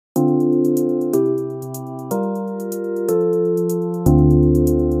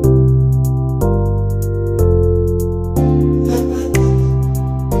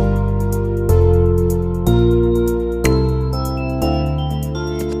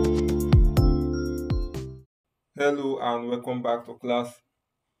Hello and welcome back to class.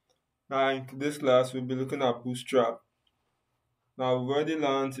 Now, in today's class, we'll be looking at Bootstrap. Now, we've already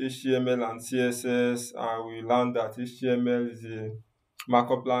learned HTML and CSS, and we learned that HTML is a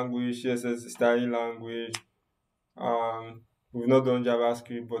markup language, CSS is a styling language. We've not done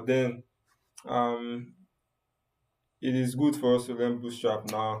JavaScript, but then um, it is good for us to learn Bootstrap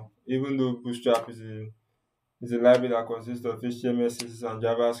now, even though Bootstrap is a library that consists of HTML, CSS, and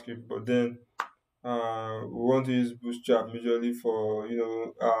JavaScript, but then we want to use Bootstrap majorly for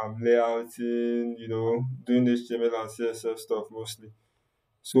layouting, doing HTML and CSS stuff mostly.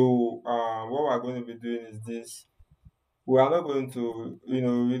 So what we're going to be doing is this. We are not going to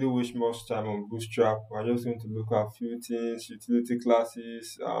really waste much time on Bootstrap. We're just going to look at a few things, utility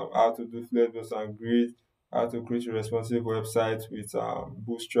classes, how to do flavors and grid, how to create a responsive website with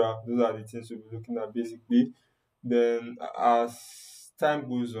Bootstrap. Those are the things we'll be looking at basically. Then, as time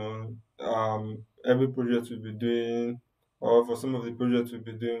goes on, every project we'll be doing, or for some of the projects we'll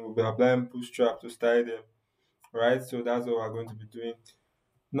be doing, we'll be applying Bootstrap to style them, right? So that's what we're going to be doing.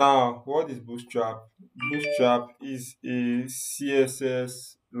 Now, what is Bootstrap? Bootstrap is a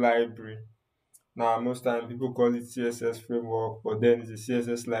CSS library. Now, most time people call it CSS framework, but then it's a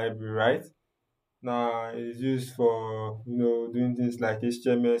CSS library, right? Now, it is used for doing things like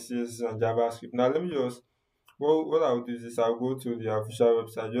HTML, CSS, and JavaScript. Now, let me just what I'll do is this, I'll go to the official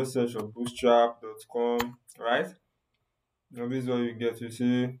website, just search for bootstrap.com, right? And this is what you get. You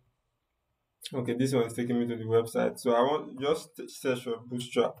see, okay, this one is taking me to the website. So I want just search for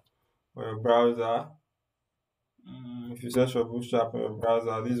Bootstrap on your browser. If you search for Bootstrap on your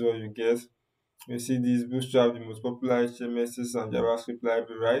browser, this is what you get. You see this Bootstrap, the most popular HTML, CSS, and JavaScript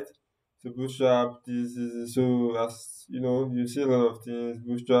library, right? So Bootstrap, this is so as you see a lot of things.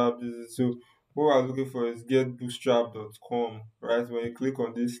 Bootstrap, this is so. What we're looking for is getbootstrap.com, right? When you click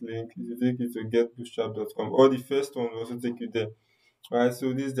on this link, it will take you to getbootstrap.com. Or the first one will also take you there, right?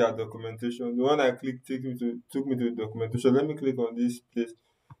 So this is their documentation. The one I clicked took me to the documentation. Let me click on this place.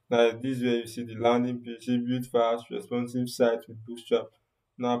 Now this is where you see the landing page. Build fast, responsive site with Bootstrap.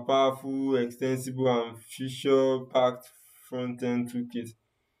 Now powerful, extensible, and feature-packed front-end toolkit.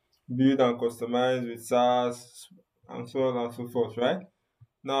 Build and customize with SaaS and so on and so forth, right?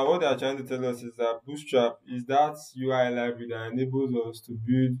 Now, what they are trying to tell us is that Bootstrap is that UI library that enables us to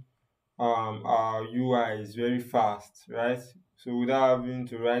build our UIs very fast, right? So without having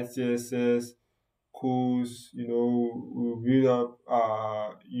to write CSS codes, we build up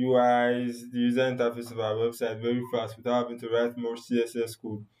UIs, the user interface of our website very fast without having to write more CSS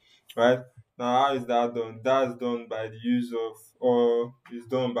code, right? Now, how is that done? That's done by the use of, or is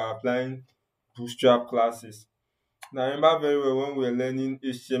done by applying Bootstrap classes. Now, I remember very well when we were learning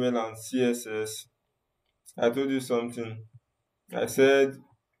HTML and CSS, I told you something. I said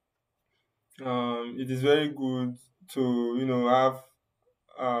it is very good to, have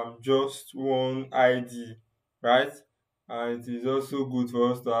just one ID, right? And it is also good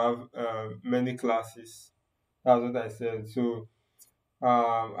for us to have many classes. That's what I said. So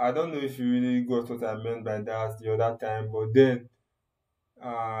I don't know if you really got what I meant by that the other time, but then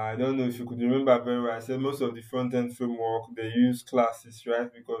I don't know if you could remember very well. I said most of the front end framework they use classes,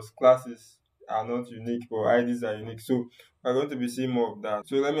 right? Because classes are not unique, but IDs are unique. So we're going to be seeing more of that.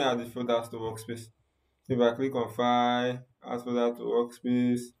 So let me add the folders to workspace. If I click on file, add folder to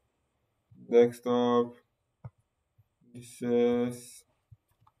workspace, desktop, this is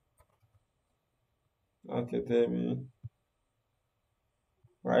academy,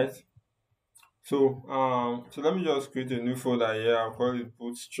 right? So let me just create a new folder here. I'll call it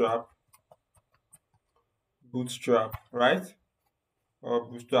bootstrap, right? Or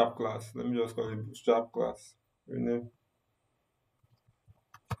bootstrap class. Let me just call it bootstrap class. Rename,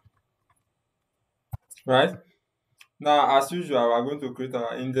 right? Now, as usual, we're going to create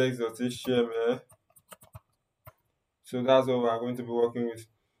our index.html. So that's what we're going to be working with.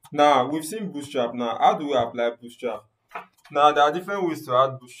 Now, we've seen Bootstrap. Now, how do we apply Bootstrap? Now, there are different ways to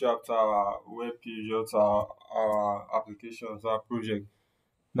add Bootstrap to our web page or to our applications, our project.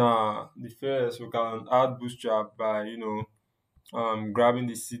 Now, the first, we can add Bootstrap by, grabbing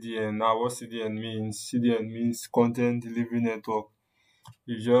the CDN. Now, what CDN means? CDN means Content Delivery Network.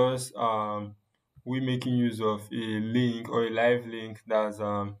 It's just we making use of a link or a live link that's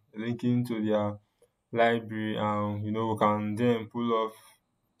linking to their library, and we can then pull off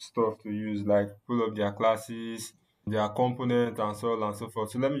stuff to use, like pull up their classes, their component, and so on and so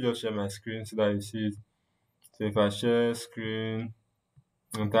forth. So let me just share my screen so that you see it. So if I share screen,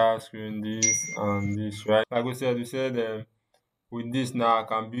 entire screen, this and this, right? Like we said with this now I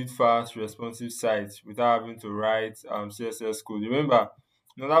can build fast responsive sites without having to write CSS code. Remember,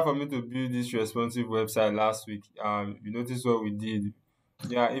 in order for me to build this responsive website last week, you notice what we did.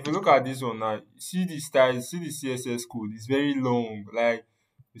 Yeah, if you look at this one now, see the style, see the CSS code. It's very long. Like,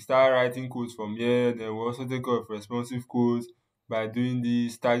 we start writing codes from here, then we also take care of responsive codes by doing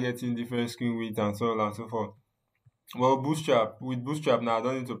this, targeting different screen width and so on and so forth. Well, with Bootstrap now, I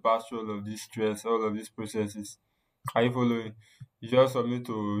don't need to pass through all of this stress, all of these processes. Are you following? It's just for me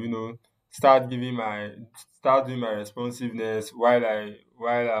to, start doing my responsiveness while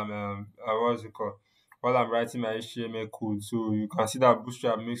I'm what's it called? While I'm writing my HTML code. So you can see that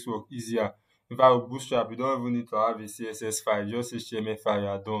Bootstrap makes work easier. In fact, with Bootstrap, you don't even need to have a CSS file, just HTML file, you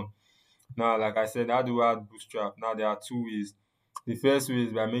are done. Now, like I said, how do I add Bootstrap? Now there are two ways. The first way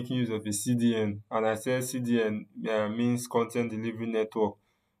is by making use of a CDN, and I said CDN means Content Delivery Network.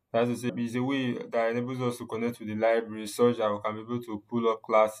 That's to say, it's a way that enables us to connect with the library such that we can be able to pull up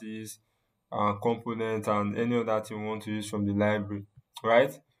classes and components and any other thing we want to use from the library,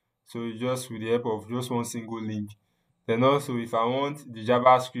 right? So it's just with the help of just one single link. Then also, if I want the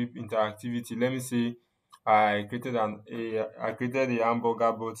JavaScript interactivity, let me say I created a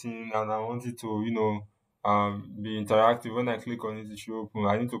hamburger button and I want it to be interactive. When I click on it, it should open.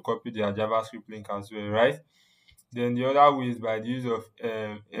 I need to copy the JavaScript link as well, right? Then the other way is by the use of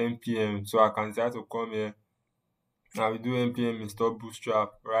npm. So I can try to come here and we do npm install Bootstrap,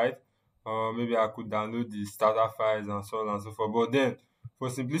 right? Or maybe I could download the starter files and so on and so forth. But then, for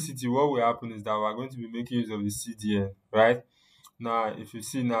simplicity, what will happen is that we're going to be making use of the CDN, right? Now, if you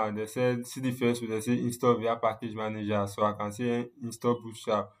see now, they said, see the first way, they say install via package manager. So I can say install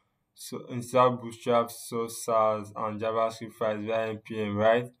Bootstrap. So install Bootstrap, source SARS, and JavaScript files via npm,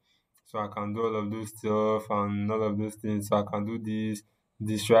 right? So I can do all of those stuff and all of those things. So I can do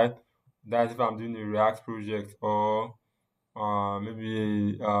this, right? That's if I'm doing a React project or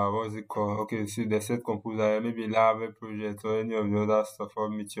maybe what's it called? Okay, see the set composer, maybe a Laravel project or any of the other stuff or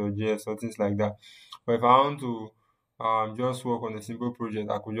Meteor.js or things like that. But if I want to just work on a simple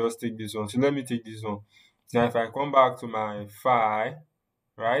project, I could just take this one. So let me take this one. Now if I come back to my file,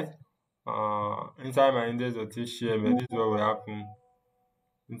 right? Inside my index.html, this is what will happen.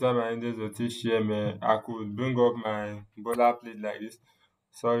 Inside my index.html, I could bring up my boilerplate like this.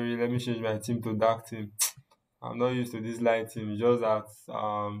 Sorry, let me change my theme to dark theme. I'm not used to this light theme. It's just that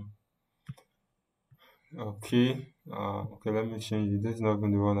okay, let me change it. This is not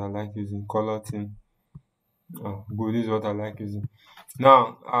even the one I like using. Color theme. Oh, good. This is what I like using.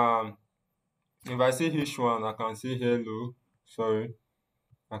 Now, if I say H1, I can say hello. Sorry,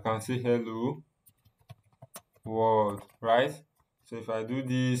 I can say hello world, right? So if I do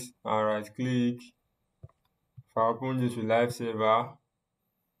this and right click, if I open this with live server,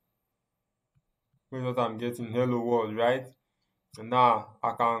 here's what I'm getting, hello world, right? And now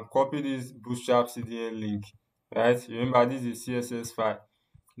I can copy this Bootstrap CDN link, right? Remember, this is a CSS file.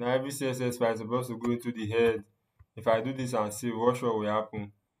 Now every CSS file is supposed to go into the head. If I do this and save, what will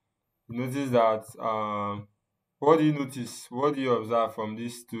happen? You notice that what do you notice? What do you observe from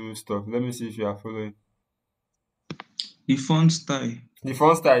these two stuff? Let me see if you are following. The font style. The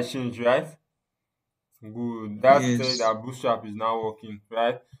font style changed, right? Good. That's to tell you Yes. that Bootstrap is now working,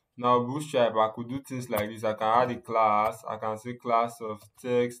 right? Now Bootstrap, I could do things like this. I can add a class. I can say class of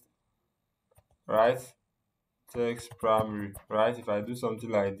text, right? Text primary, right? If I do something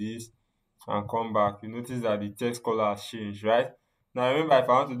like this and come back, you notice that the text color has changed, right? Now remember, if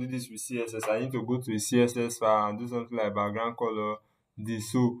I want to do this with CSS, I need to go to a CSS file and do something like background color,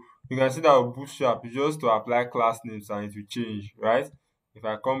 this. So you can see that with Bootstrap, you just to apply class names and it will change, right? If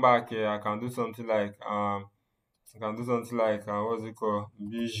I come back here, I can do something like what's it called?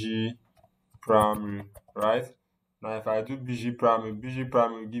 BG primary, right? Now if I do BG primary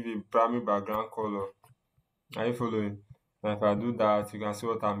will give a primary background color. Are you following? And if I do that, you can see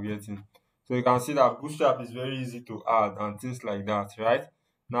what I'm getting. So you can see that Bootstrap is very easy to add and things like that, right?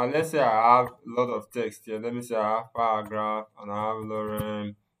 Now let's say I have a lot of text here. Let me say I have paragraph and I have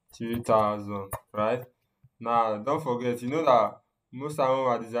lorem 3000, right? Now don't forget, you know that most time when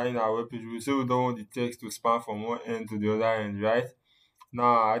we're designing our web page, we say we don't want the text to span from one end to the other end, right?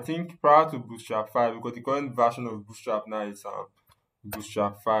 Now I think prior to Bootstrap 5, because the current version of Bootstrap now is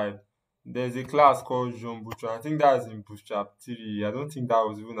Bootstrap 5. There's a class called John Bootstrap. I think that's in Bootstrap 3. I don't think that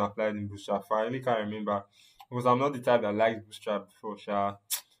was even applied in Bootstrap 5. I really can't remember because I'm not the type that likes Bootstrap before. Sha.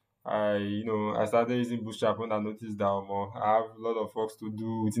 I started using Bootstrap when I noticed that I have a lot of work to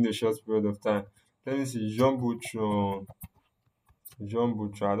do within a short period of time. Let me see, John Bootstrap. John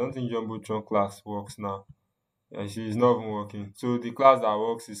Bootstrap. I don't think John Bootstrap class works now. Yeah, she is not even working. So the class that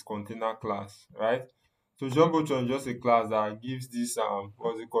works is container class, right? So jumbotron is just a class that gives this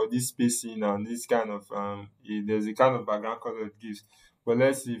what's it called, this spacing and this kind of there's a kind of background color it gives. But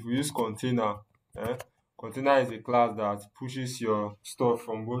let's see if we use container. eh, Container is a class that pushes your stuff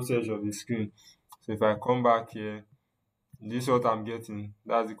from both sides of the screen. So if I come back here, this is what I'm getting.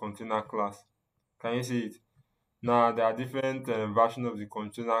 That's the container class. Can you see it? Now there are different versions of the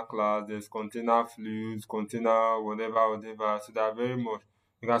container class. There's container fluid, container whatever, whatever. So there are very much.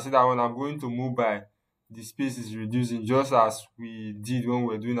 You can see that when I'm going to mobile, the space is reducing just as we did when we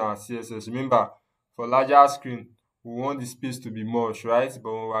were doing our CSS. Remember, for larger screen, we want the space to be much, right?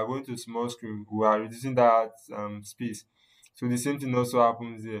 But when we are going to small screen, we are reducing that space. So the same thing also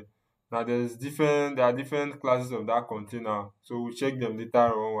happens here. Now there are different classes of that container. So we'll check them later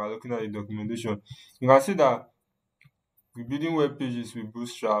on when we're looking at the documentation. You can see that with building web pages with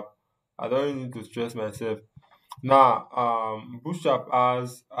Bootstrap, I don't really need to stress myself. Now, Bootstrap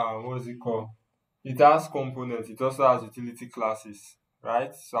has what is it called? It has components. It also has utility classes,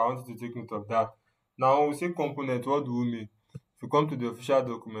 right? So I want you to take note of that. Now, when we say component, what do we mean? If you come to the official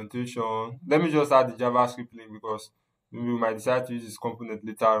documentation, let me just add the JavaScript link because maybe we might decide to use this component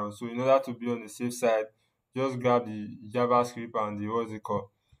later on. So in order to be on the safe side, just grab the JavaScript and the what is it called?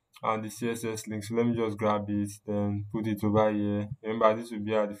 And the CSS link. So let me just grab it, then put it over here. Remember, this will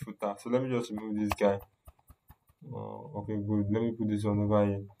be at the footer. So let me just remove this guy. Okay, good. Let me put this one over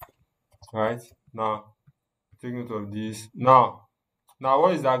here. Right now, take note of this. Now,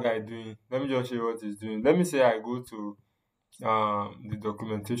 what is that guy doing? Let me just show you what he's doing. Let me say I go to the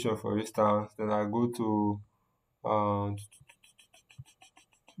documentation, for instance. Then I go to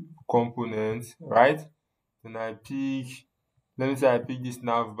components, right? Then I pick. Let me say I pick this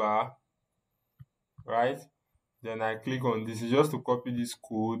navbar, right? Then I click on this. It's just to copy this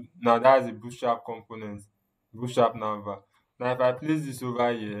code. Now that's a Bootstrap component, Bootstrap navbar. Now if I place this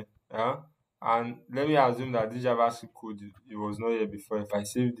over here, and let me assume that this JavaScript code it was not here before. If I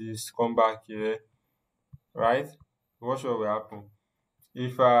save this, come back here, right? Watch what will happen.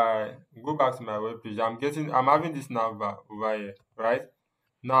 If I go back to my web page, I'm having this navbar over here, right?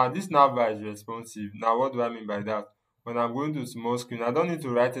 Now this navbar is responsive. Now what do I mean by that? When I'm going to small screen, I don't need to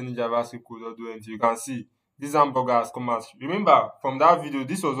write any JavaScript code or do anything. You can see this hamburger has come out. Remember from that video,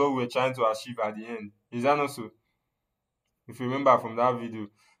 this was what we were trying to achieve at the end. Is that not so? If you remember from that video.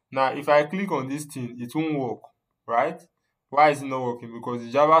 Now if I click on this thing, it won't work, right? Why is it not working? Because the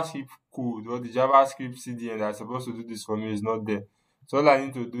JavaScript code or the JavaScript CDN that's supposed to do this for me is not there. So all I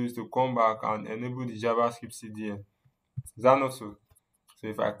need to do is to come back and enable the JavaScript CDN. Is that not so? So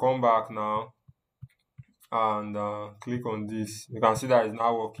if I come back now and click on this, you can see that it's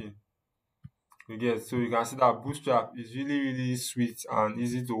now working. So you can see that Bootstrap is really sweet and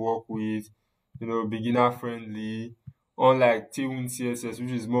easy to work with, beginner friendly, unlike Tailwind CSS,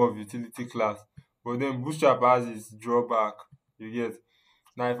 which is more of utility class. But then Bootstrap has its drawback. You get.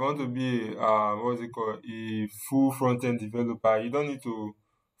 Now if you want to be what's it called, a full front-end developer, you don't need to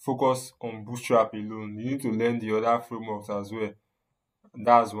focus on Bootstrap alone. You need to learn the other frameworks as well.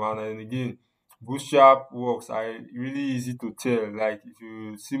 That's one. And again, Bootstrap works are really easy to tell. Like if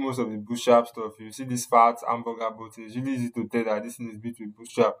you see most of the Bootstrap stuff, you see this fat hamburger button, it's really easy to tell that this thing is built with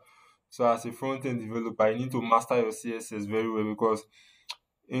Bootstrap. So as a front-end developer, you need to master your CSS very well because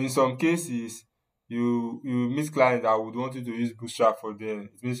in some cases you meet clients that would want you to use Bootstrap for them.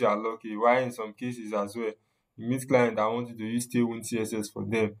 It means you are lucky. While in some cases as well, you meet clients that want you to use Tailwind CSS for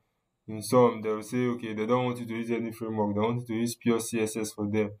them. In some, they will say, okay, they don't want you to use any framework. They want you to use pure CSS for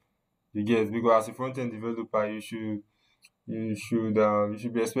them. You get, because as a front end developer, you should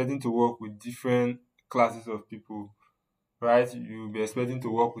be expecting to work with different classes of people, right? You'll be expecting to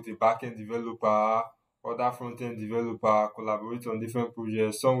work with a back-end developer, other front-end developer, collaborate on different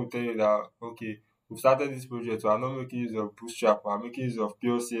projects. Some will tell you that, okay, we started this project, we are not making use of Bootstrap, we are making use of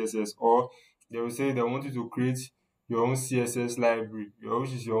pure CSS, or they will say they want you to create your own CSS library,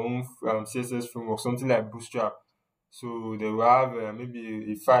 which is your own CSS framework, something like Bootstrap. So they will have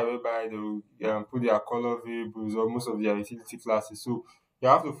maybe a file whereby they will put their color variables or most of their utility classes. So you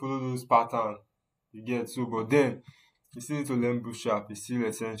have to follow those patterns. You get. So, but then you still need to learn Bootstrap. It's still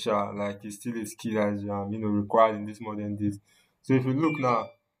essential. Like it's still a skill that is required in this modern days. So if you look now,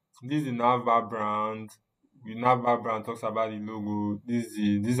 this is the Navbar brand. The Navbar brand talks about the logo.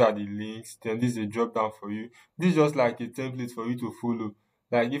 These are the links. Then this is a drop down for you. This is just like a template for you to follow.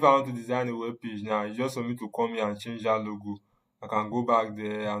 Like if I want to design a web page now, it's just for me to come here and change that logo. I can go back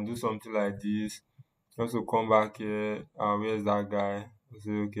there and do something like this. Also come back here. Where's that guy? I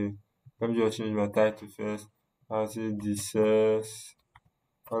say okay. Let me just change my title first. I say this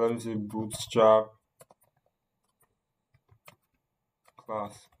or let me say Bootstrap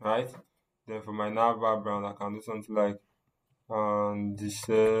class, right? Then for my nav background, I can do something like this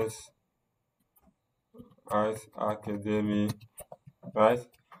is right academy, right?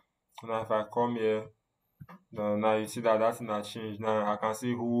 Now if I come here, now you see that that thing has changed. Now I can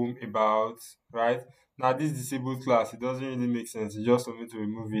see whom, about, right? Now this disabled class, it doesn't really make sense. It's just for me to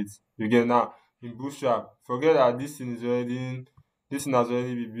remove it. You get now in Bootstrap. Forget that this thing has already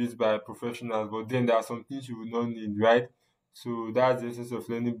been built by professionals, but then there are some things you will not need, right? So that's the essence of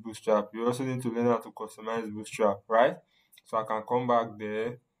learning Bootstrap. You also need to learn how to customize Bootstrap, right? So I can come back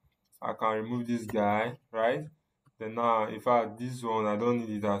there, I can remove this guy, right? Then now, in fact, this one I don't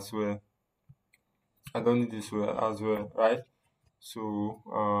need it as well. I don't need this one as well, right?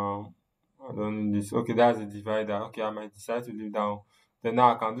 So I don't need this. Okay, that's the divider. Okay, I might decide to leave that one. Then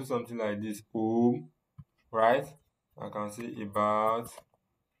now I can do something like this. Home, right? I can say about,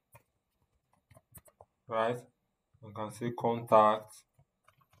 right? I can say contact,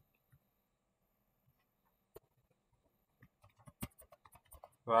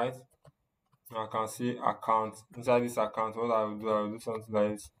 right? I can say account. Inside this account, what I will do something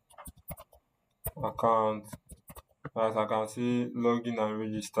like this. Account, right? I can say login and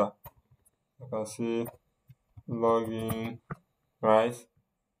register. I can say login, right?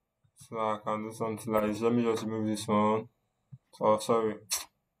 So I can do something like this. Let me just remove this one. Oh, sorry.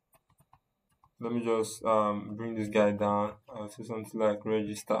 Let me just bring this guy down. I'll say something like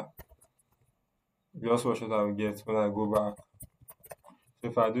register. Just watch what I will get when I go back. So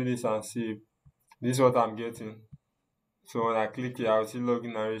if I do this and see, this is what I'm getting. So when I click here, I'll see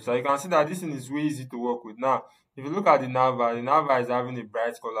login and register. You can see that this thing is way easy to work with. Now, if you look at the navbar is having a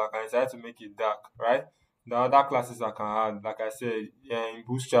bright color. I can decide to make it dark, right? The other classes I can add, like I said, in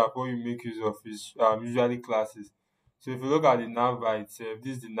Bootstrap, what you make use of is usually classes. So if you look at the navbar itself,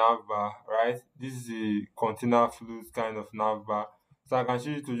 this is the navbar, right? This is the container fluid kind of navbar. So I can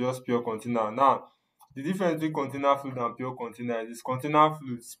change it to just pure container. Now, the difference between container fluid and pure container is this: container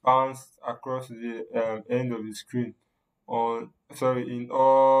fluid spans across the end of the screen on in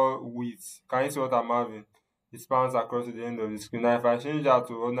all widths. Can you see what I'm having? It spans across to the end of the screen. Now if I change that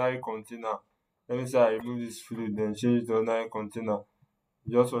to ordinary container, let me say I remove this fluid, then change it to ordinary container,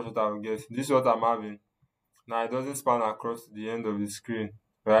 just watch what I will get. This is what I'm having. Now it doesn't span across to the end of the screen,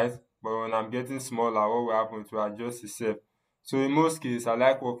 right? But when I'm getting smaller, what will happen to adjust itself? So in most cases, I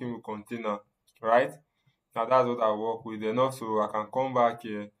like working with container, right? Now that's what I work with. Then also I can come back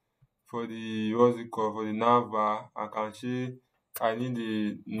here for the what's it called, for the navbar. I can see I need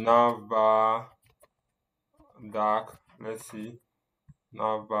the navbar dark. Let's see,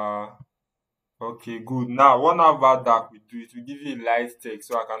 navbar. Okay, good. Now what navbar dark will do, it will give you a light text,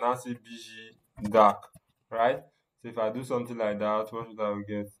 so I can now say bg dark, right? So if I do something like that, what should I will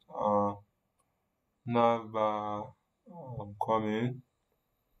get? Navbar, I'm coming.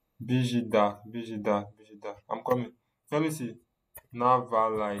 Bg dark, bg dark, bg dark, I'm coming. Let me see,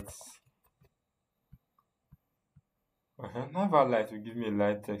 navbar lights. Navbar light will give me a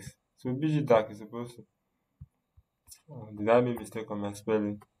light text. So bg dark is supposed to. Did I make mistake on my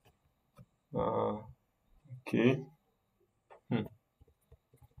spelling? Okay. Hmm.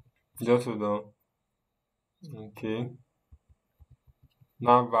 Just hold on. Okay.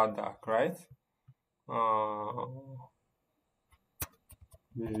 Navbar dark, right?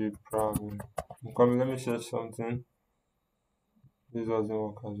 Bg problem. I'm coming. Let me search something. This doesn't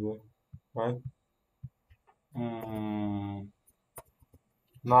work as well, right?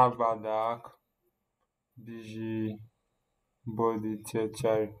 Navbar dark. Bg body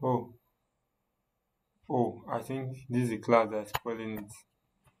tertiary. I think this is the class that's spoiling it.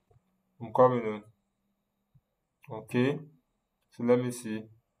 I'm coming on. Okay, so let me see.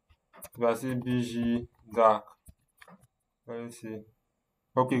 If I see bg dark, let me see.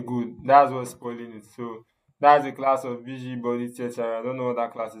 Okay, good. That's what's spoiling it. So that's the class of bg body tertiary. I don't know what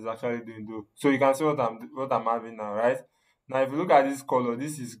that class is actually doing though. So you can see what I'm having now, right? Now if you look at this color,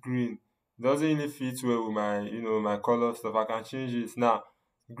 this is green. It doesn't really fit well with my color stuff. I can change it now.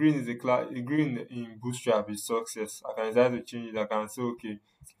 Green is green in Bootstrap is success. I can decide to change it. I can say okay,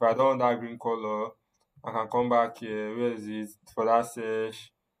 if I don't want that green color, I can come back here. Where is it? For that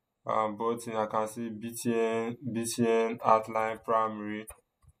search button, I can see btn outline primary,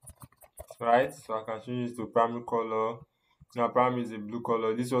 right? So I can change it to primary color. Now primary is a blue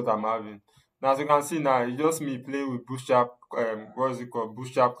color. This is what I'm having. Now as you can see now, it's just me playing with Bootstrap. What is it called?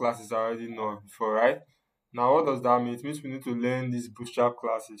 Bootstrap classes I already know before, right? Now what does that mean? It means we need to learn these Bootstrap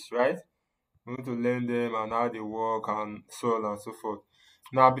classes, right? We need to learn them and how they work and so on and so forth.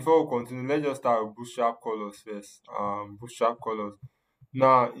 Now before we continue, let's just start with Bootstrap colors first. Bootstrap colors.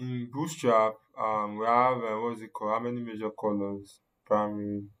 Now in Bootstrap, we have what is it called? How many major colors?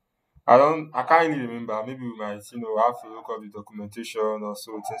 Primary. I can't really remember. Maybe we might, have to look up the documentation or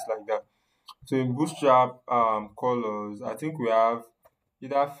so, things like that. So in Bootstrap colors, I think we have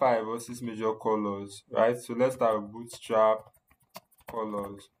either 5 or 6 major colors, right? So let's start with Bootstrap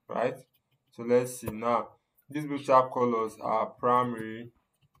colors, right? So let's see now. These Bootstrap colors are primary,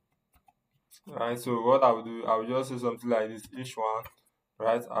 right? So what I will do, I will just say something like this, each one,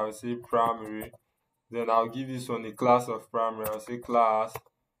 right? I will say primary. Then I'll give this one a class of primary. I'll say class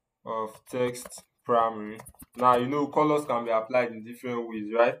of text primary. Now, colors can be applied in different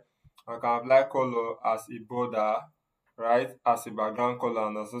ways, right? I can apply color as a border, right? As a background color,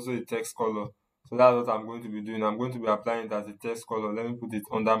 and as also a text color. So that's what I'm going to be doing. I'm going to be applying it as a text color. Let me put it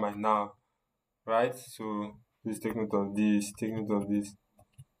under my nav, right? So please take note of this, take note of this,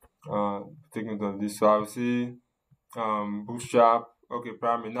 uh, take note of this. So I'll say Bootstrap, okay,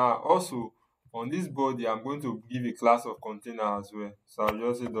 primary. Now, also on this body, I'm going to give a class of container as well. So I'll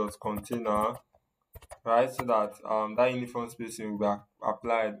just say dot container, right? So that that uniform spacing will be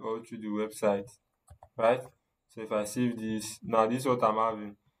applied all through the website, right? So if I save this, now this is what I'm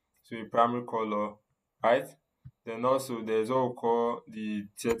having. So a primary color, right? Then also there's what we call the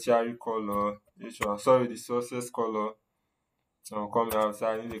tertiary color, sorry, the sources color. So I'm coming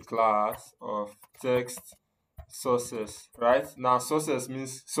outside, I need a class of text sources, right? Now sources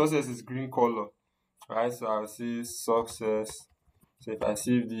is green color, right? So I'll see success. So if I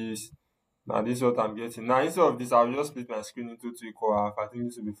save this, now this is what I'm getting. Now instead of this, I'll just split my screen into two equal half. I think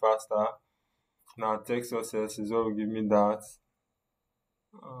this will be faster. Now text success is what will give me that.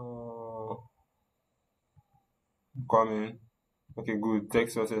 Coming. Okay, good.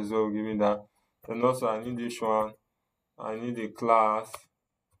 Text success is what will give me that. Then also I need this one. I need a class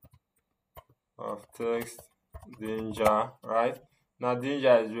of text danger, right? Now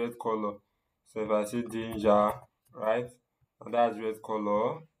danger is red color. So if I say danger, right, and that's red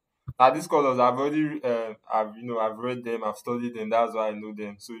color. Now these colors I've already I've read them, I've studied them, that's why I know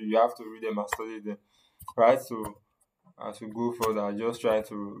them. So you have to read them and study them, right? So as we go further, I just try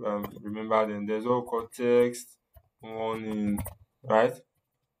to remember them. There's what we call text warning, right?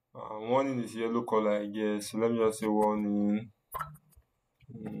 Warning is yellow color, I guess. So let me just say warning.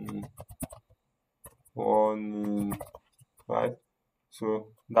 Warning, right? So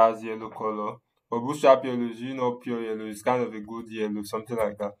that's yellow color. But bootstrap yellow is pure yellow, it's kind of a good yellow, something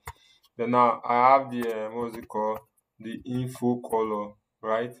like that. Then now I have the what's it called? The info color,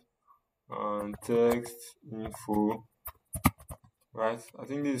 right? And text info, right? I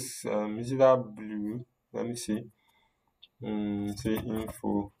think this is that blue. Let me see. Say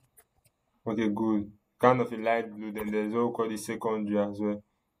info. Okay, good. Kind of a light blue. Then there's what we call the secondary as well.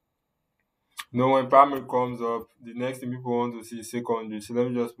 When primary comes up, the next thing people want to see is secondary. So let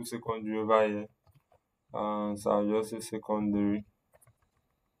me just put secondary over here. So I'll just say secondary.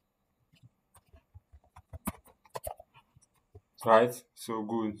 Right? So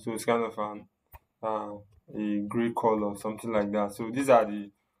good. So it's kind of a gray color, something like that. So these are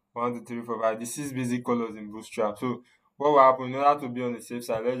the 1, 2, 3, 4, 5, the 6 basic colors in Bootstrap. So what will happen in order to be on the safe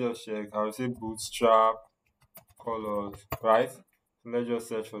side? Let's just check. I will say Bootstrap colors, right? So let's just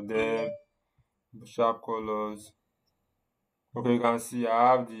search for them. Bootstrap colors. Okay, you can see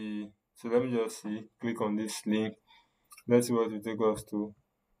I have the. So let me just see. Click on this link. Let's see what it will take us to.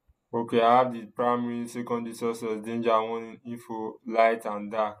 Okay, I have the primary, secondary sources, danger, warning, info, light,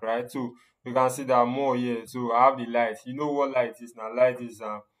 and dark, right? So you can see there are more here. So I have the light. You know what light is now? Light is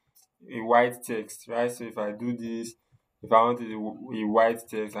a white text, right? So if I do this, if I want a white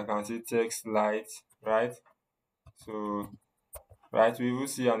text, I can say text light, right? So, right, we will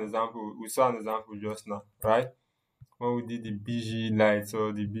see an example. We saw an example just now, right? When we did the BG light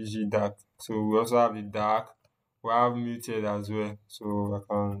or the BG dark. So we also have the dark. We have muted as well. So I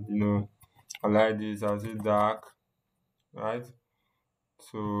can, I like this as a dark, right?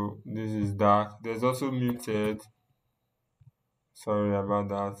 So this is dark. There's also muted. Sorry about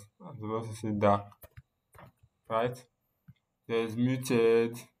that. I'm supposed to say dark, right? There's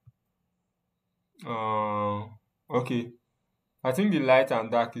muted. Okay. I think the light and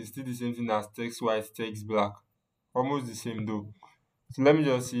dark is still the same thing as text white, text black. Almost the same though. So let me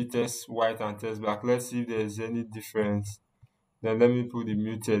just see text white and text black. Let's see if there's any difference. Then let me put the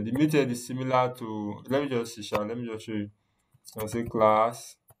muted. The muted is similar to, let me just see, let me just show you. I'll say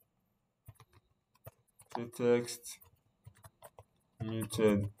class, say text,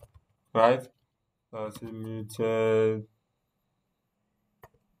 muted, right? I'll say muted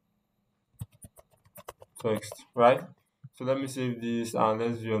text, right? So let me save this and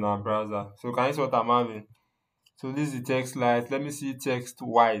let's view on our browser. So can you see what I'm having? So this is the text light. Let me see text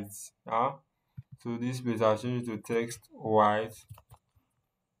white. So this place I'll change it to text white.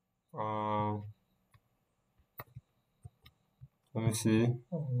 Um, let me see.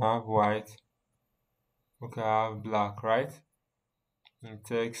 I have white. Okay, I have black, right? And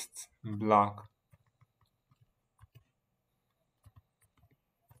text black,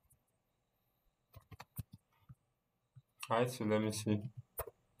 right? So let me see.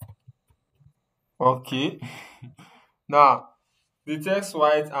 Okay. Now, the text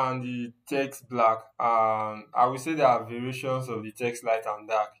white and the text black, I will say there are variations of the text light and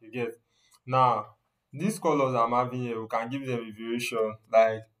dark. You get? Now, these colors I'm having here, we can give them a variation.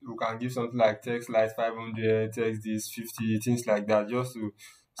 Like we can give something like text light 500, text this 50, things like that, just to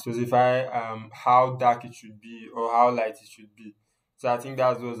specify how dark it should be or how light it should be. So I think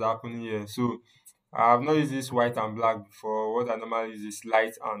that's what's happening here. So I have not used this white and black before. What I normally use is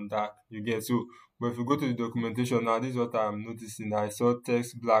light and dark. You get? So but if you go to the documentation now, this is what I'm noticing. I saw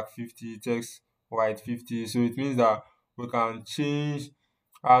text black 50, text white 50. So it means that we can change,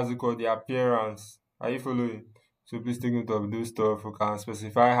 how's it called, the appearance. Are you following? So please take note of those stuff. We can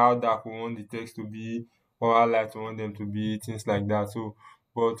specify how dark we want the text to be or how light we want them to be, things like that. So,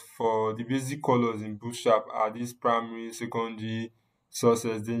 but for the basic colors in Bootstrap are these primary, secondary,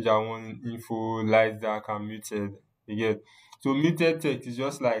 sources, danger one, info, light, dark, and muted. You get? So muted text is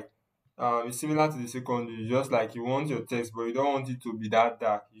just like it's similar to the secondary. Just like you want your text, but you don't want it to be that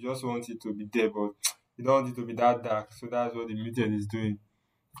dark. You just want it to be there, but you don't want it to be that dark. So that's what the muted is doing,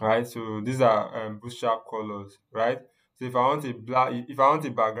 right? So these are bootstrap colors, right? So if I want a black, if I want a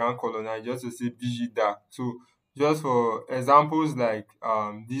background color, now I just to say BG dark. So just for examples like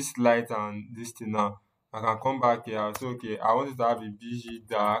this light and this thing now, I can come back here. I'll say okay, I want it to have a BG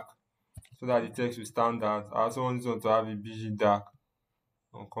dark so that the text will stand out. I also want this one to have a BG dark.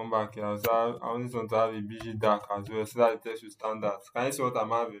 I'll come back here. So I want this one to have a BG dark as well so that the text will stand out. Can you see what I'm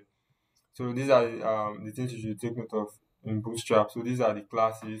having? So these are the things you should take note of in Bootstrap. So these are the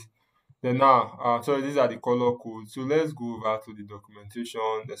classes. Then now, sorry, these are the color codes. So let's go over to the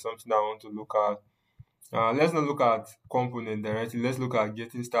documentation. There's something I want to look at. Let's not look at component directly. Let's look at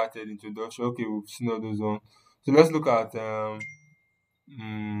getting started, introduction. Okay, we've seen all those ones. So let's look at no,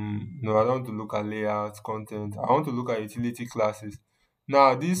 I don't want to look at layout, content. I want to look at utility classes.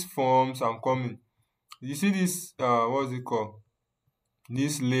 Now, these forms I'm coming. You see this, what's it called?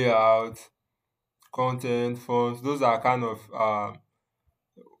 This layout, content, forms, those are kind of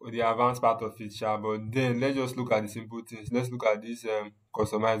the advanced part of it, sha. But then let's just look at the simple things. Let's look at this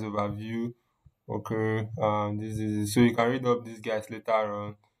customize overview. Okay, this is so you can read up these guys later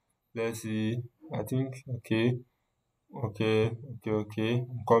on. Let's see. I think okay.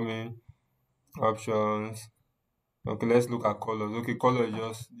 I'm coming. Options. Okay, let's look at colors. Okay, color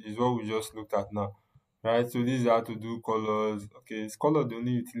is what we just looked at now. Right, so this is how to do colors. Okay, is color the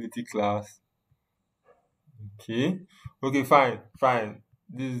only utility class? Okay, okay, fine.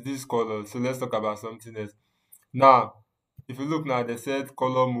 This color. So let's talk about something else. Now, if you look now, they said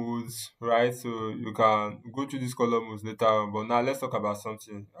color modes, right? So you can go through these color modes later on. But now let's talk about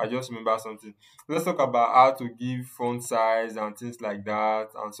something. I just remember something. Let's talk about how to give font size and things like that,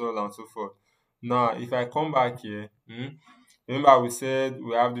 and so on and so forth. Now, if I come back here, remember we said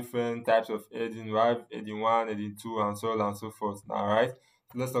we have different types of heading. We have heading one, heading two, and so on and so forth. Now, right?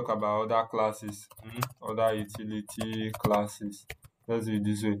 So let's talk about other classes, other utility classes. Let's do it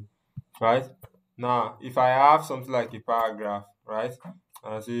this way, right? Now, if I have something like a paragraph, right?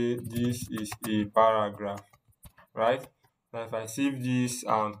 I say this is a paragraph, right? Now, if I save this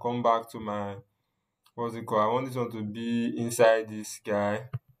and come back to my, what's it called? I want this one to be inside this guy.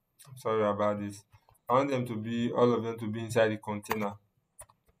 Sorry about this. I want them to be, all of them to be inside the container,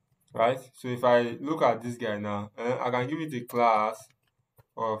 right? So if I look at this guy now, I can give it a class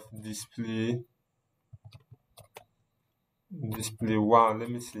of display one. Let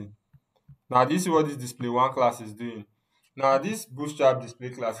me see. Now, this is what this display one class is doing. Now, this bootstrap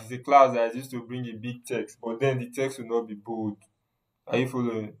display class is a class that is used to bring a big text, but then the text will not be bold. Are you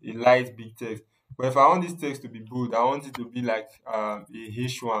following? A light big text. But if I want this text to be bold, I want it to be like a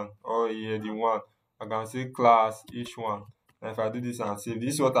H1 or a heading one. I can say class H1. And if I do this and save,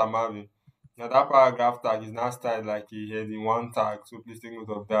 this is what I'm having. Now that paragraph tag is now styled like a heading one tag. So please take note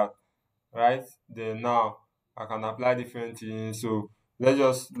of that. Right? Then now I can apply different things. So let's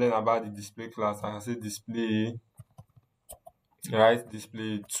just learn about the display class. I can say display, right?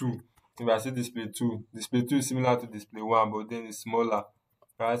 Display 2. If I say display 2 is similar to display 1, but then it's smaller.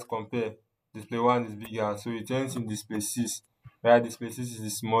 Right? Compare. Display 1 is bigger. So it ends in display 6. Right? Display 6 is the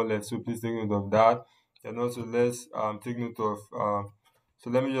smallest. So please take note of that. And also let's take note of so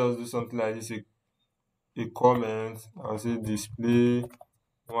let me just do something like this, a comment. I'll say display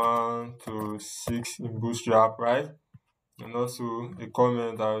 1 to 6 in Bootstrap, right? and also a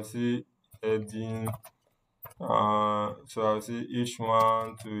comment. I will say heading. So I will say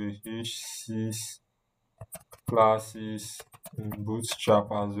h1 to h6 classes in Bootstrap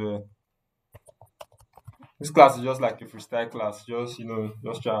as well. This class is just like a freestyle class, just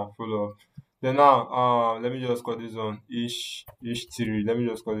just try and follow up. Then now, let me just call this one h3. Let me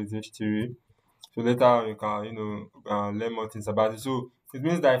just call it h3. So later on you can learn more things about it. So it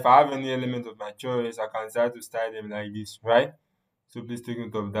means that if I have any element of my choice, I can decide to style them like this, right? So please take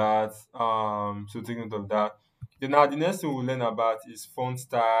note of that. So take note of that. Then now the next thing we'll learn about is font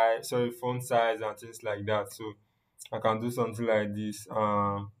style, sorry, font size and things like that. So I can do something like this.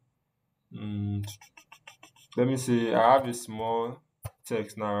 Mm, Let me say I have a small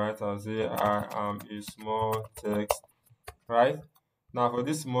text now, right? I'll say I am a small text, right? Now for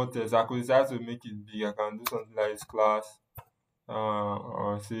this small text, I could decide to make it big. I can do something like this class,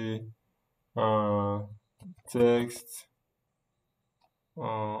 or say uh text,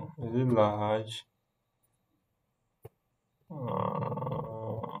 is it large?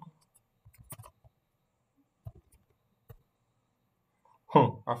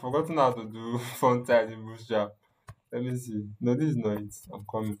 I've forgotten how to do font size in Bootstrap. Let me see. No, this is not it. I'm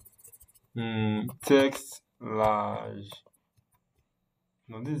coming. Text large.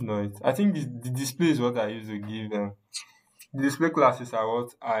 No, this is not it. I think the display is what I use to give them. The display classes are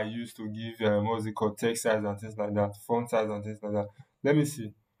what I use to give what's it called, text size and things like that, font size and things like that. Let me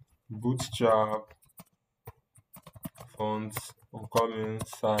see. Bootstrap font uncommon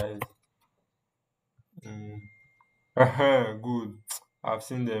size. Good. I've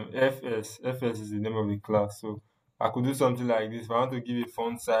seen them. FS is the name of the class. So I could do something like this. If I want to give a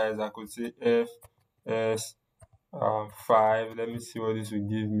font size, I could say FS 5. Let me see what this will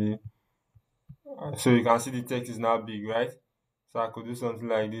give me. So you can see the text is now big, right? So I could do something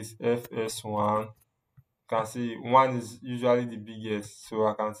like this, FS1. You can see 1 is usually the biggest, so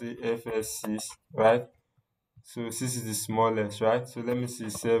I can say FS6, right? So 6 is the smallest, right? So let me see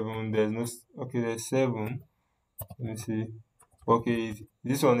 7. There's no, okay, there's 7. Let me see. Okay,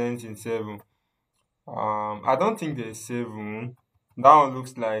 this one ends in 7. I don't think there's 7. That one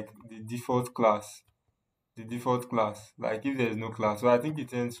looks like the default class. The default class, like if there's no class. So I think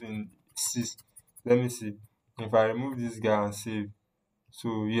it ends in 6. Let me see. If I remove this guy and save,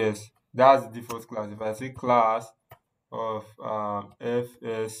 so yes, that's the default class. If I say class of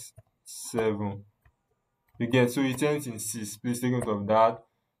fs7, you get, so it ends in 6. Please take note of that.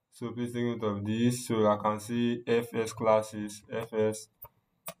 So please take note of this. So I can see fs classes,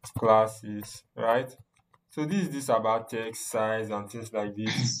 right? So this about text size and things like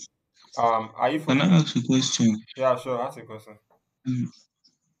this. Are you Can for, I ask a question? yeah, sure, ask a question. Um,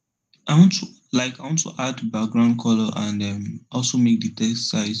 I want to add background color and also make the text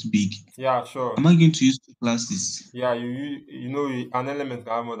size big. Yeah, Am sure. I going to use two classes? Yeah, an element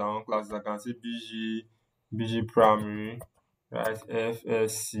can have more than one class. I can say BG primary, right?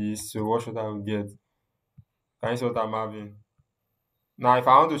 FSC. So what should I will get? Can you see what I'm having? Now, if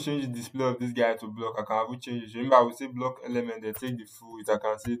I want to change the display of this guy to block, I can have it change it. Remember, I will say block element, then take the full width. I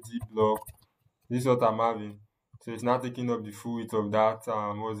can say D block. This is what I'm having. So it's not taking up the full width of that,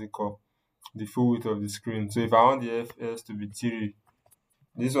 what's it called? The full width of the screen. So if I want the FS to be 3,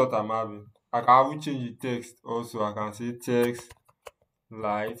 this is what I'm having. I can have it change the text also. I can say text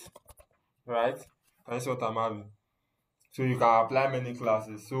light, right? Can you see what I'm having? So you can apply many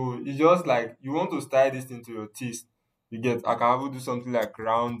classes. So it's just like you want to style this into your taste. You get, I can even do something like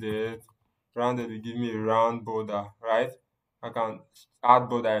rounded. Rounded will give me a round border, right? I can add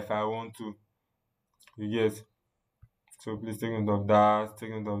border if I want to. You get. So please take note of that.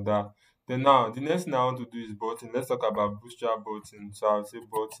 Take note of that. Then now the next thing I want to do is button. Let's talk about Bootstrap button. So I'll say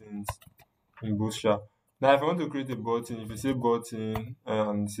buttons in Bootstrap. Now if I want to create a button, if you say button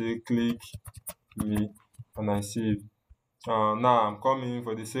and say click me and I save. Now I'm coming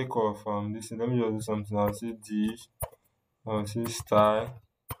for the sake of this. Let me just do something. I'll say div. I'll say style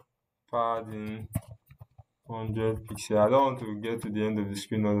padding 100 pixel. I don't want to get to the end of the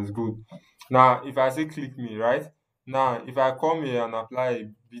screen. That is good. Now if I say click me, right? Now if I come here and apply a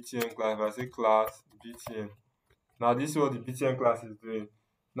btn class, if I say class btn, now this is what the btn class is doing.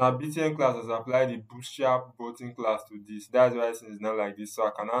 Now btn class has applied the bootstrap button class to this. That's why it's not like this. So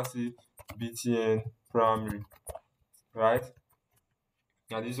I can now see btn primary, right?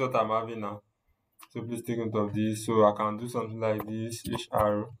 Now this is what I'm having now. So please take note of this. So I can do something like this,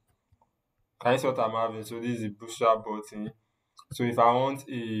 HR. Can you see what I'm having? So this is the bootstrap button. So if I want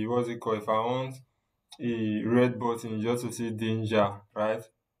a, what's it called? If I want a red button, you just to say danger, right?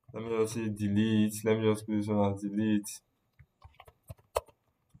 Let me just say delete. Let me just put this one as delete.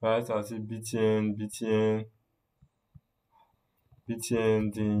 Right? I'll say btn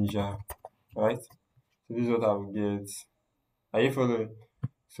btn danger, right? So this is what I will get. Are you following?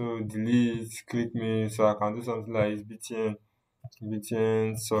 So delete, click me, so I can do something like this,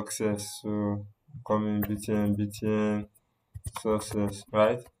 btn success. So coming btn success,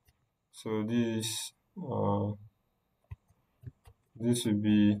 right? So this will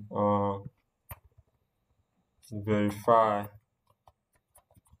be verify,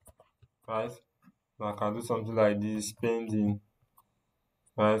 right? So I can do something like this, pending,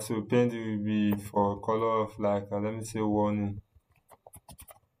 right? So pending will be for color of like let me say warning,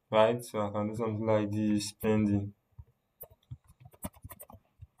 right? So I can do something like this, pending,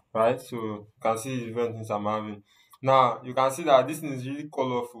 right? So you can see the different things I'm having. Now you can see that this thing is really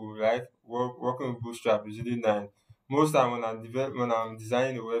colorful, right? Working with Bootstrap is really nice. Most time when I'm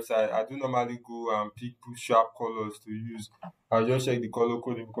designing a website, I do normally go and pick Bootstrap colors to use. I just check the color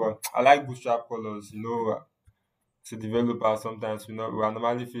coding because I like Bootstrap colors. To developers sometimes we are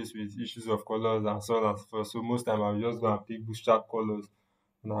normally faced with issues of colors and so on and so forth. So most time I'll just go and pick Bootstrap colors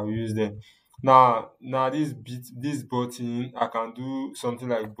and I'll use them. Now this button, I can do something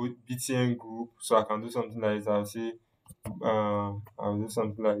like btn group. So I can do something like this. I'll say I'll do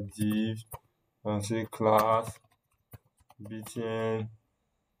something like div and say class btn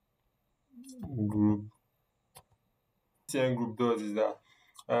group. Btn group does is that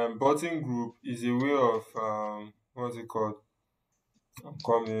button group is a way of what's it called? I'm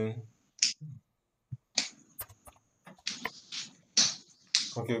coming.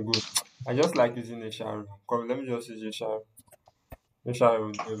 Okay, good. I just like using a shower. Come, let me just use a shower. A shower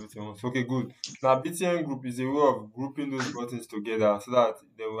will do everything else. Okay, good. Now, BTN group is a way of grouping those buttons together so that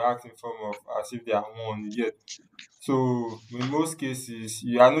they will act in form of as if they are one. You get. So, in most cases,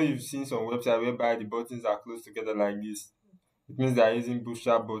 I know you've seen some website whereby the buttons are close together like this. It means they are using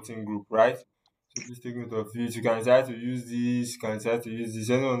Bootstrap button group, right? So please take note of it. You can decide to use this. You can decide to use this.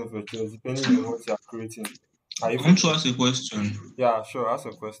 Any one of your choice, depending on what you are creating. Are you I want to following? ask a question. Yeah, sure. Ask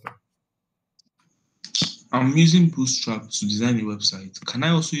a question. I'm using Bootstrap to design a website. Can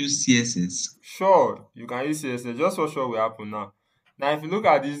I also use CSS? Sure, you can use CSS. Just for sure will happen now. Now, if you look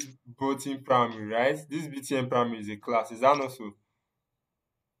at this button primary, right? This BTN primary is a class. Is that not so?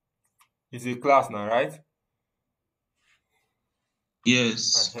 It's a class now, right?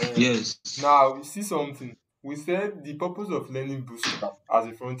 Yes, uh yes, Now, we see something. We said the purpose of learning Bootstrap as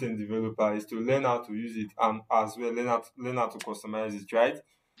a front-end developer is to learn how to use it and as well learn how to customize it, right?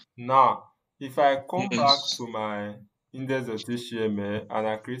 Now, if I come back yes, to my index.html and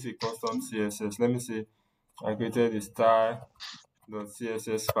I create a custom CSS, let me say I created a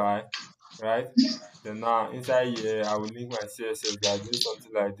style.css file, right? Then now inside here, I will link my CSS by doing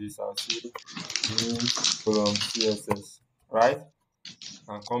something like this. I'll say link from CSS, right?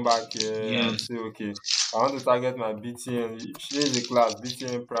 And come back here and yes, say, okay, I want to target my BTN. Here is a class,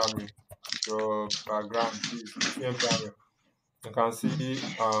 BTN primary. Your background is BTN primary. You can see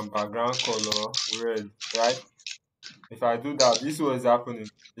background color red, right? If I do that, this is what is happening.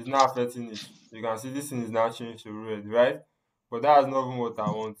 It's not affecting it. You can see this thing is now changed to red, right? But that's not even what I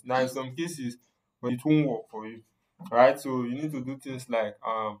want. Now, in some cases, but it won't work for you, right? So you need to do things like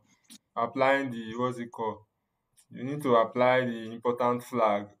applying the what's it called? You need to apply the important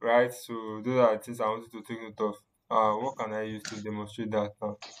flag, right? So those are the things I want you to take note of. What can I use to demonstrate that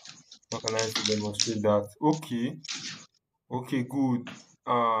now? What can I use to demonstrate that? Okay, okay, good.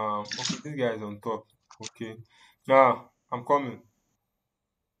 Okay, this guy is on top. Okay, now I'm coming.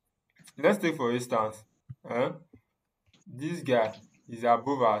 Let's take for instance, um this guy is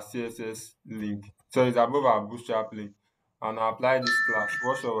above our CSS link, so it's above our Bootstrap link, and I apply this class.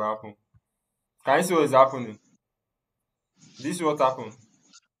 What shall happen? Can you see what is happening? This is what happened.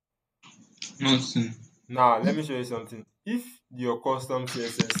 nothing. Now let me show you something. If your custom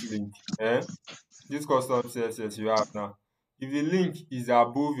CSS link, this custom CSS you have now, if the link is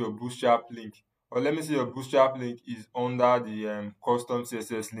above your Bootstrap link, or let me say your Bootstrap link is under the custom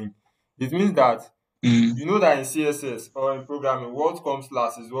CSS link, it means that Mm, you know that in CSS or in programming, what comes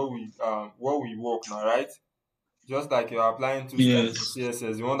last is what we work now, right? Just like you're applying two steps in yes,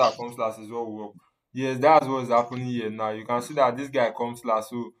 CSS, the one that comes last is what we work. Yes, that's what is happening here now. You can see that this guy comes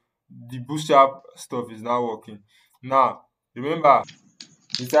last, so the Bootstrap stuff is now working. Now, remember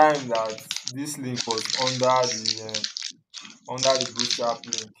the time that this link was under the Bootstrap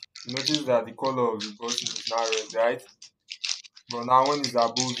link. You notice that the color of the button is now red, right? But now when it's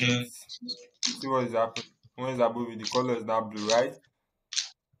above it, yeah, see what is happening. When it's above it, the color is now blue, right?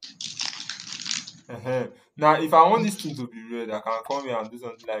 Now, if I want this thing to be red, I can come here and do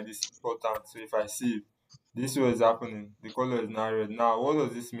something like this important. So if I save, this is what is happening. The color is now red. Now, what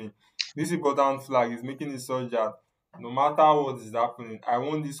does this mean? This important flag is making it such that no matter what is happening, I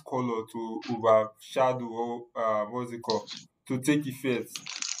want this color to overshadow or what's it called, to take effect.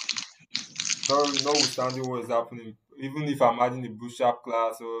 Notwithstanding what is happening, even if I'm adding a bootstrap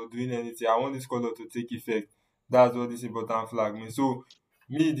class or doing anything, I want this color to take effect. That's what this important flag means. So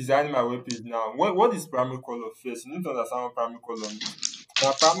me designing my web page now, what is primary color first? You need to understand what primary color means.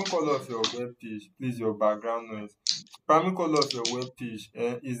 Now, primary color of your web page, please, your background noise. Primary color of your web page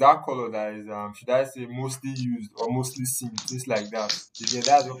is that color that is should I say mostly used or mostly seen, things like that. You get,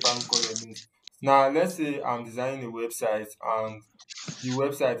 that's what primary color means. Now let's say I'm designing a website and the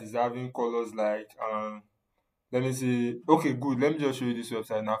website is having colors like let me see. Okay, good. Let me just show you this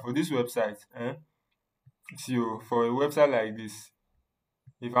website now. For this website, so for a website like this,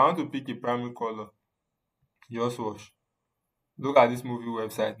 if I want to pick a primary color, just watch. Look at this movie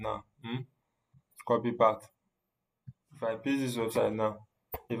website now. Copy path. If I paste this website now,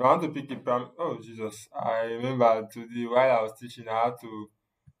 if I want to pick a oh Jesus, I remember today while I was teaching, I had to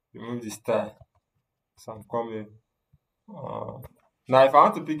remove the style. So I'm coming. Uh, Now, if I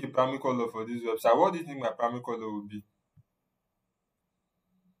want to pick a primary color for this website, what do you think my primary color would be?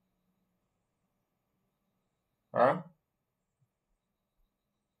 Huh?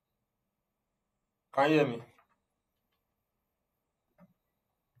 Can you hear me?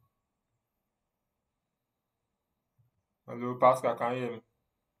 Hello, Pascal, can you hear me?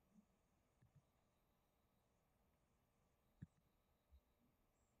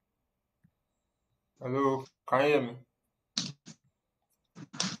 Hello, can you hear me?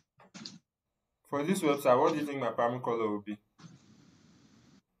 For this website, what do you think my primary color will be?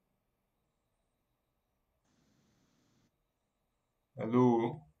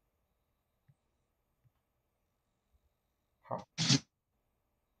 Hello? Huh.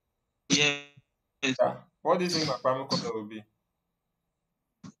 Yes. Yeah. What do you think my primary color will be?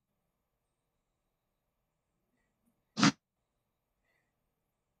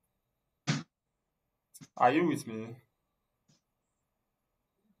 Are you with me?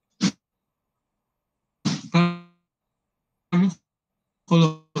 Primary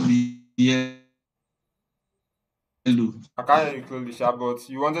color be yellow. I can't hear you clearly, Sha, but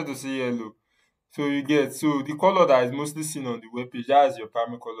you wanted to say yellow. So you get, so the color that is mostly seen on the web page, that is your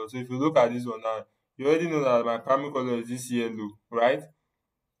primary color. So if you look at this one now, you already know that my primary color is this yellow, right?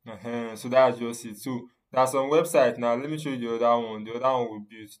 So that's just it. So there's some website now. Let me show you the other one. The other one we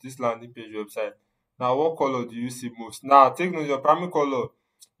built, this landing page website. Now, what color do you see most? Now, take note, your primary color,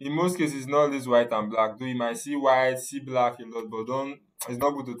 in most cases, not always white and black. Though you might see white, see black a lot, but don't. It's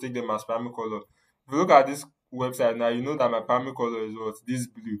not good to take them as primary color. If you look at this website now, you know that my primary color is what? This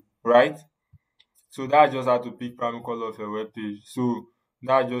blue, right? So that's just how to pick primary color of your web page. So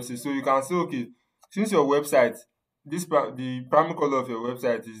that's just it. So you can say, okay, since your website, the primary color of your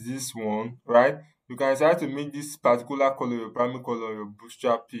website is this one, right? You can decide to make this particular color your primary color on your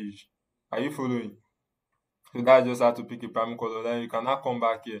Bootstrap page. Are you following? So that's just how to pick a primary color. Then you can now come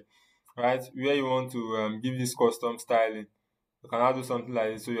back here, right? Where you want to give this custom styling. You can now do something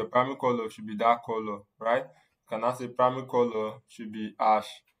like this. So your primary color should be that color, right? You can now say primary color should be ash.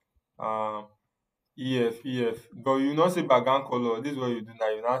 Um, EF. But you not say background color. This is what you do now.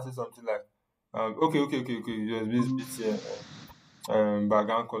 You now say something like, okay. Just this bit here,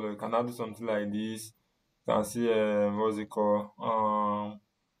 background color. You can now do something like this. You can see, what's it called?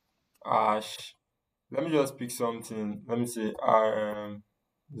 Ash. Let me just pick something. Let me say,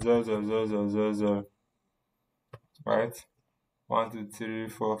 00000, right? 1 2 3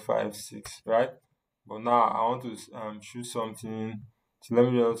 4 5 6, right? But now I want to choose something. So let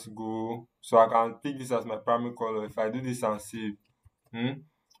me just go. So I can pick this as my primary color. If I do this and save,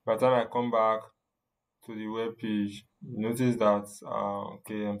 by the time I come back to the web page, you notice that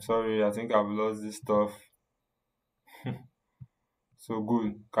okay, I'm sorry, I think I've lost this stuff. So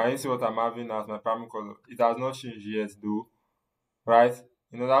good. Can you see what I'm having as my primary color? It has not changed yet though, right?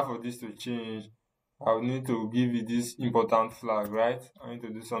 In order for this to change, I will need to give it this important flag, right? I need to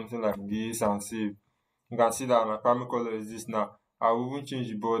do something like this and save. You can see that my primary color is this now. I will even change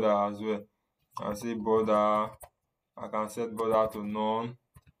the border as well. I say border. I can set border to none,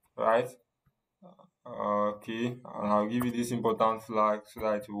 right? Okay, and I'll give you this important flag so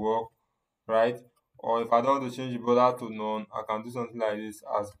that it will work, right? Or if I don't want to change the border to none, I can do something like this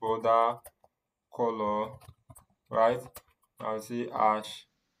as border color, right? I'll say ash.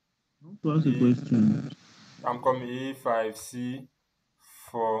 To ask a question. I'm coming A5C4.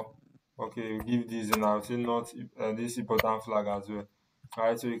 Okay, give this and I'll say not this important flag as well.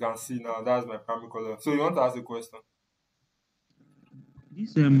 Alright, so you can see now that's my primary color. So you want to ask a question?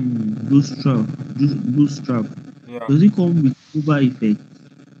 This bootstrap, Yeah. does it come with over effect?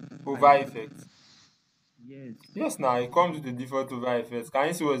 Over effect. Yes. Yes, now it comes with the default over effect. Can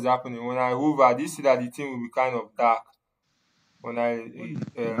you see what's happening? When I hover, do you see that the thing will be kind of dark? When What I, is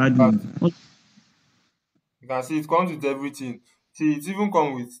in adding? fact, you can see it comes with everything. See, it even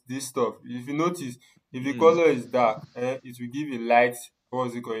comes with this stuff. If you notice, if the Yes. color is dark, it will give a light,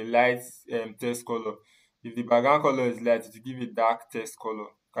 what's it called, a light text color. If the background color is light, it will give a dark text color.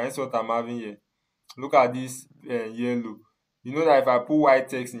 Can you see what I'm having here? Look at this yellow. You know that if I put white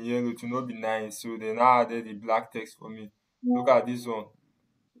text in yellow, it will not be nice. So they now added the black text for me. Look at this one.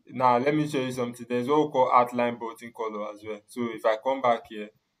 Now let me show you something. There's what we call outline button color as well. So if I come back here,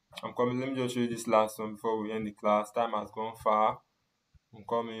 I'm coming. Let me just show you this last one before we end the class. Time has gone far. I'm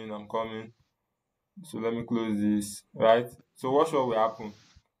coming. I'm coming. So let me close this. Right. So what will happen?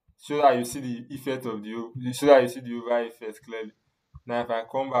 So that you see the effect of so that you see the over effect clearly. Now if I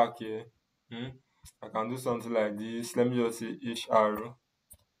come back here, I can do something like this. Let me just say HR.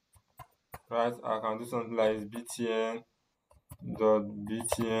 Right. I can do something like this,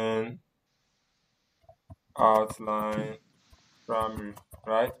 btn outline primary.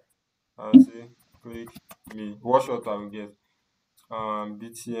 Right. And see, click me. What shot I will get?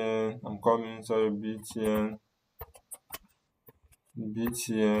 btn. I'm coming. Sorry, btn.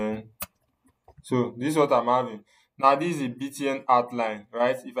 So this is what I'm having. Now this is a btn outline,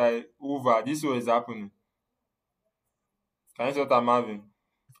 right? If I hover, this is what is happening. Can you see what I'm having?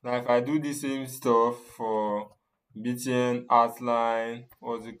 Now if I do the same stuff for btn outline,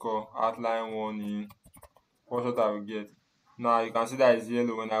 what's it called? Outline warning, what I will get? Now you can see that it's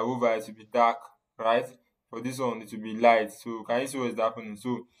yellow. When I hover, it will be dark, right? For this one, it will be light. So can you see what's happening?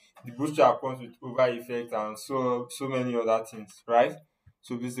 So the bootstrap comes with over effect and so many other things, right?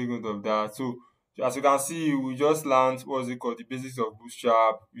 So please take note of that. So as you can see, we just learned what's it called, the basics of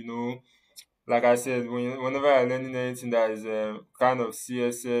bootstrap. Like I said, whenever I'm learning anything that is kind of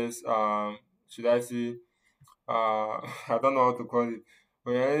CSS, should I say, I don't know how to call it.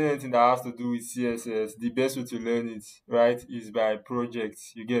 But anything that has to do with CSS, the best way to learn it, right, is by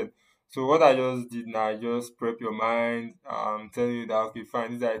projects. You get. So what I just did now, I just prep your mind. Telling you that okay,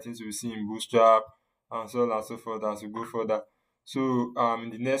 fine, these are the things we see in Bootstrap, and so on and so forth as we go further. So in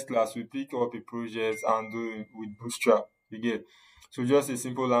the next class, we pick up a project and do it with Bootstrap. You get. So just a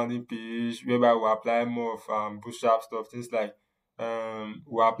simple landing page whereby we apply more of Bootstrap stuff, things like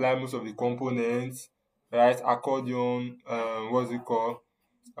we apply most of the components, right? Accordion, what's it called?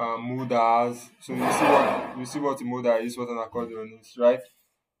 Modals. So you see what the modal is, what an accordion is, right?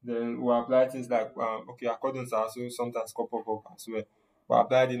 Then we apply things like okay, accordions are also sometimes couple up as well. We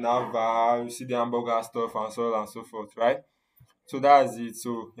apply the navbar, you see the hamburger stuff and so on and so forth, right? So that's it.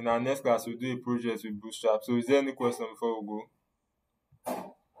 So in our next class, we'll do a project with Bootstrap. So is there any question before we go?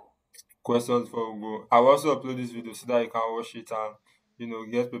 Questions before we go? I will also upload this video so that you can watch it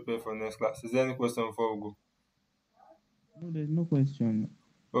and get prepared for next class. Is there any question before we go? No, there's no question.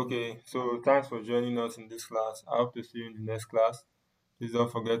 Okay, so thanks for joining us in this class. I hope to see you in the next class. Please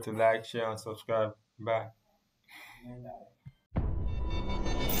don't forget to like, share, and subscribe. Bye.